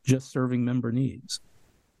beyond just serving member needs?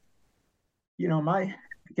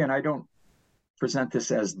 Again, I don't present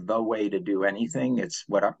this as the way to do anything. It's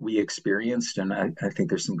what we experienced, and I think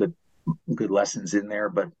there's some good lessons in there.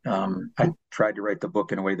 But I tried to write the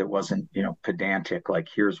book in a way that wasn't, pedantic, like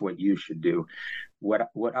here's what you should do.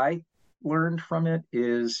 What I learned from it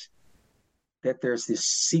is that there's this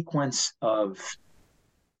sequence of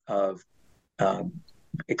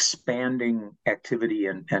expanding activity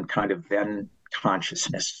and kind of then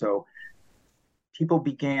consciousness. So people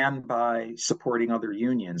began by supporting other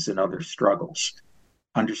unions and other struggles,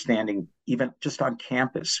 understanding even just on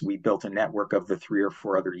campus, we built a network of the 3 or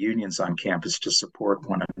 4 other unions on campus to support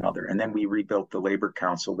one another. And then we rebuilt the labor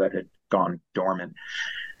council that had gone dormant.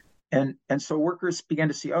 And so workers began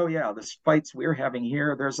to see, oh yeah, this fights we're having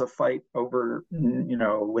here, there's a fight over,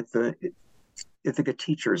 with the Ithaca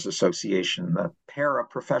Teachers Association. The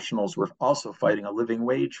paraprofessionals were also fighting a living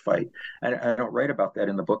wage fight. I don't write about that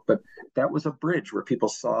in the book, but that was a bridge where people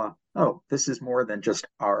saw, oh, this is more than just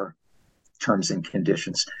our terms and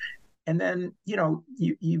conditions. And then,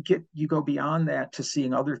 you go beyond that to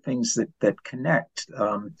seeing other things that connect.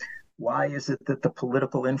 Why is it that the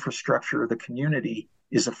political infrastructure of the community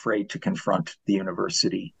is afraid to confront the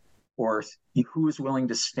university? Or who is willing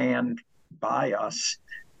to stand by us?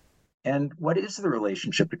 And what is the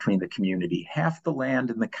relationship between the community? Half the land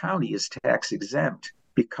in the county is tax exempt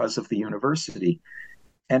because of the university.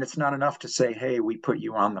 And it's not enough to say, hey, we put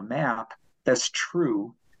you on the map. That's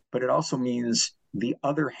true, but it also means the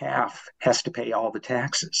other half has to pay all the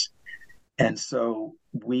taxes. And so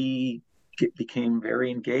we became very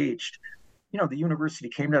engaged. The university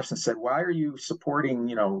came to us and said, why are you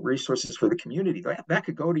supporting, resources for the community? That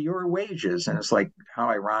could go to your wages. And it's like, how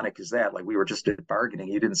ironic is that? Like, we were just at bargaining.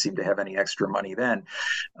 You didn't seem to have any extra money then.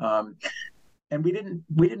 And we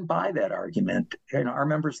didn't buy that argument. Our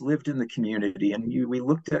members lived in the community, and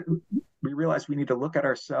we realized we need to look at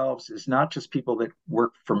ourselves as not just people that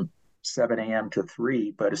work from 7 a.m. to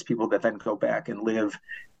 3, but as people that then go back and live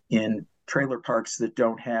in trailer parks that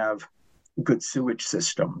don't have good sewage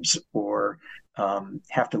systems, or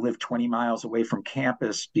have to live 20 miles away from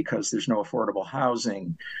campus because there's no affordable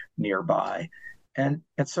housing nearby. And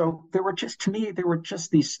so there were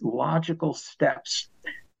just these logical steps.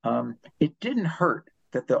 It didn't hurt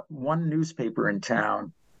that the one newspaper in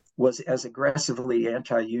town was as aggressively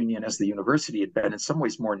anti-union as the university had been, in some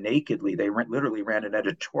ways more nakedly. They literally ran an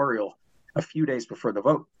editorial a few days before the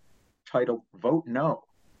vote titled "Vote No."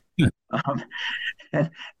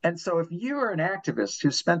 And so if you are an activist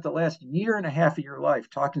who spent the last year and a half of your life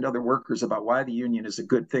talking to other workers about why the union is a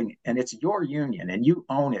good thing, and it's your union and you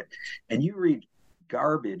own it, and you read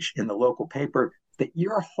garbage in the local paper that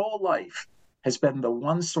your whole life has been the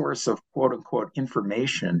one source of quote unquote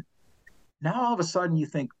information, now all of a sudden you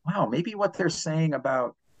think, wow, maybe what they're saying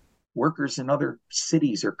about workers in other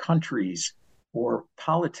cities or countries or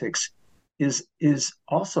politics is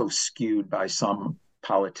also skewed by some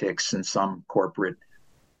politics and some corporate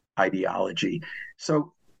ideology.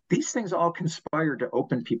 So these things all conspire to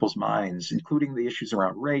open people's minds, including the issues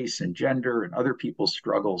around race and gender and other people's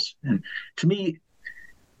struggles. And to me,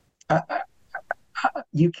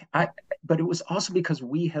 but it was also because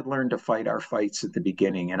we had learned to fight our fights at the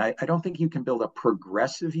beginning. And I don't think you can build a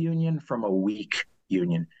progressive union from a weak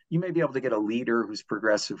union. You may be able to get a leader who's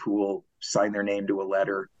progressive who will sign their name to a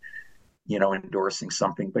letter, endorsing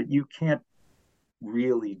something, but you can't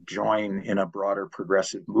really join in a broader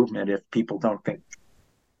progressive movement if people don't think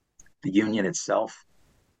the union itself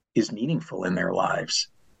is meaningful in their lives.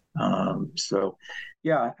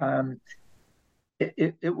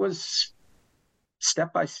 It was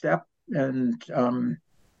step by step, and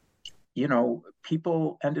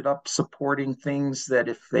people ended up supporting things that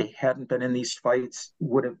if they hadn't been in these fights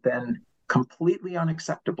would have been completely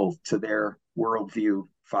unacceptable to their worldview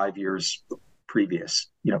 5 years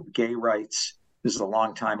previous. Gay rights, this is a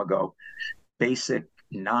long time ago, basic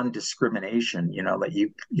non-discrimination,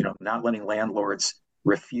 not letting landlords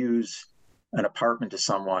refuse an apartment to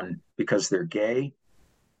someone because they're gay.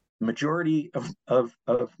 The majority of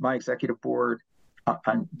my executive board, I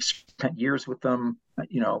spent years with them,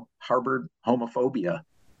 harbored homophobia.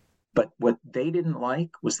 But what they didn't like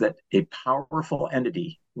was that a powerful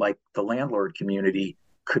entity like the landlord community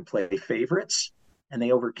could play favorites, and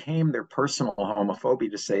they overcame their personal homophobia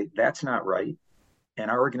to say, that's not right, and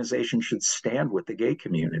our organization should stand with the gay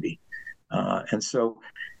community. But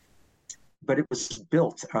it was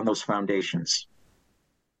built on those foundations.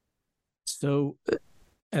 So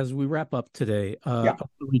as we wrap up today, Yeah. I'll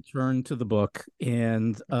return to the book,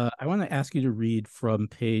 and I want to ask you to read from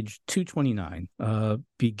page 229,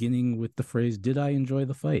 beginning with the phrase, "Did I enjoy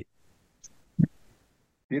the fight?"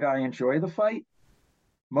 Did I enjoy the fight?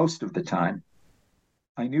 Most of the time.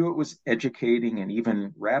 I knew it was educating and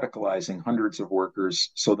even radicalizing hundreds of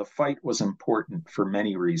workers, so the fight was important for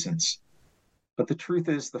many reasons. But the truth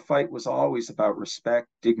is, the fight was always about respect,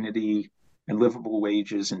 dignity, and livable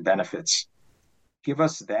wages and benefits. Give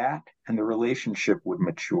us that, and the relationship would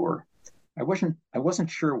mature. I wasn't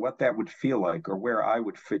sure what that would feel like or where I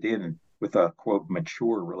would fit in with a quote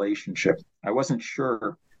mature relationship. I wasn't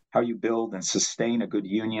sure how you build and sustain a good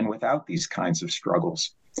union without these kinds of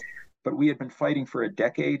struggles. But we had been fighting for a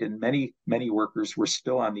decade, and many, many workers were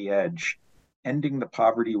still on the edge. Ending the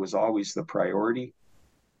poverty was always the priority.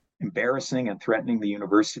 Embarrassing and threatening the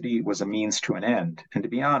university was a means to an end. And to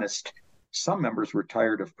be honest, some members were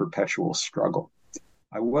tired of perpetual struggle.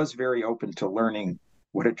 I was very open to learning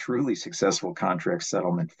what a truly successful contract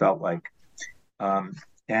settlement felt like.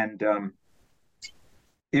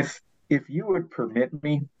 If you would permit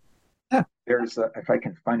me, if I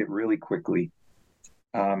can find it really quickly.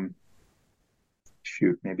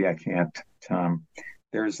 Maybe I can't, Tom.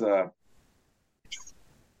 There's a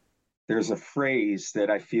phrase that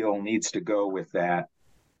I feel needs to go with that.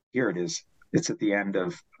 Here it is. It's at the end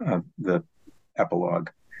of the epilogue.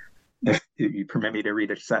 If you permit me to read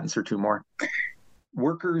a sentence or two more.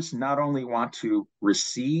 Workers not only want to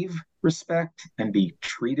receive respect and be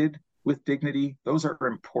treated with dignity, those are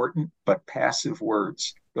important but passive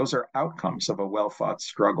words. Those are outcomes of a well-fought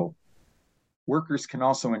struggle. Workers can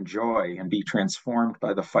also enjoy and be transformed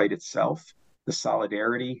by the fight itself, the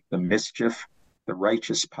solidarity, the mischief, the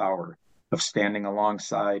righteous power of standing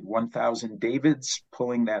alongside 1,000 Davids,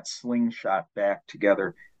 pulling that slingshot back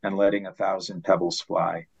together and letting 1,000 pebbles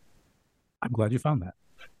fly. I'm glad you found that.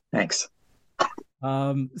 Thanks.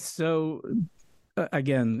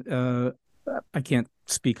 Again, I can't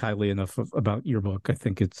speak highly enough about your book. I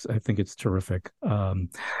think it's terrific.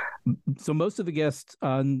 So most of the guests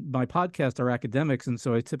on my podcast are academics, and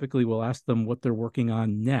so I typically will ask them what they're working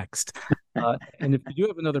on next. And if you do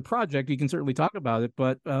have another project, you can certainly talk about it.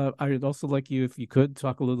 But I would also like you, if you could,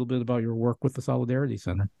 talk a little bit about your work with the Solidarity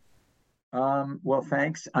Center. Well,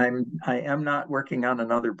 thanks. I am not working on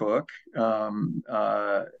another book. I've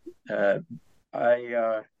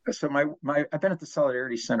been at the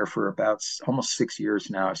Solidarity Center for about almost 6 years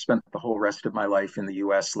now. I've spent the whole rest of my life in the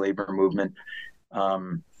U.S. labor movement,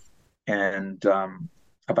 and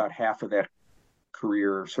about half of that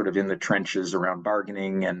career sort of in the trenches around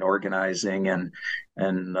bargaining and organizing, and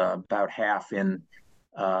about half in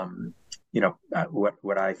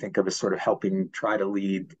what I think of as sort of helping try to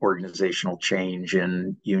lead organizational change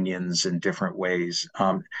in unions in different ways.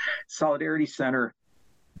 Solidarity Center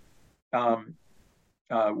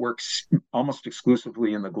works almost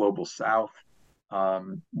exclusively in the global South.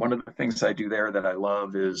 One of the things I do there that I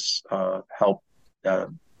love is help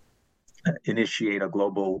initiate a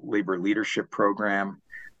global labor leadership program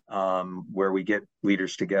where we get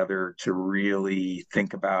leaders together to really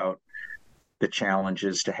think about the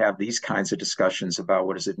challenges, to have these kinds of discussions about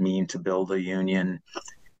what does it mean to build a union,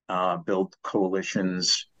 build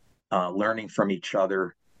coalitions, learning from each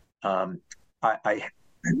other. I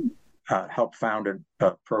helped found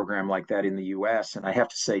a program like that in the US, and I have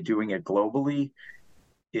to say doing it globally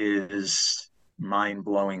is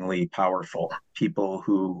mind-blowingly powerful. People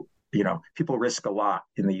risk a lot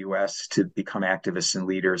in the US to become activists and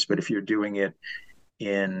leaders, but if you're doing it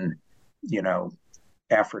in,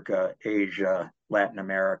 Africa, Asia, Latin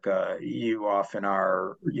America, you often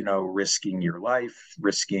are, risking your life,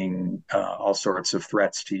 risking all sorts of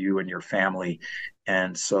threats to you and your family.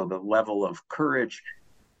 And so the level of courage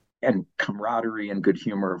and camaraderie and good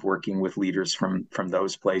humor of working with leaders from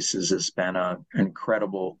those places has been an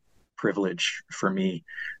incredible privilege for me.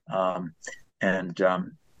 So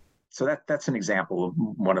that's an example of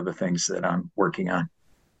one of the things that I'm working on.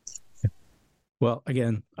 Well,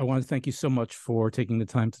 again, I want to thank you so much for taking the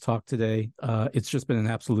time to talk today. It's just been an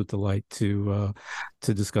absolute delight to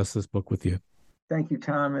discuss this book with you. Thank you,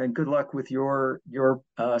 Tom, and good luck with your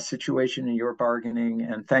situation and your bargaining.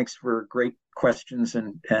 And thanks for great questions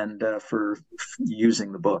and for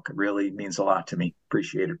using the book. It really means a lot to me.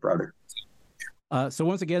 Appreciate it, brother. So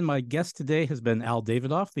once again, my guest today has been Al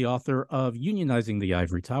Davidoff, the author of Unionizing the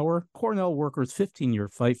Ivory Tower, Cornell Workers' 15-Year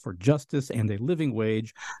Fight for Justice and a Living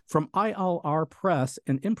Wage, from ILR Press,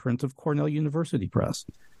 an imprint of Cornell University Press.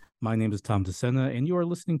 My name is Tom DeSena, and you are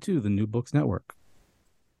listening to the New Books Network.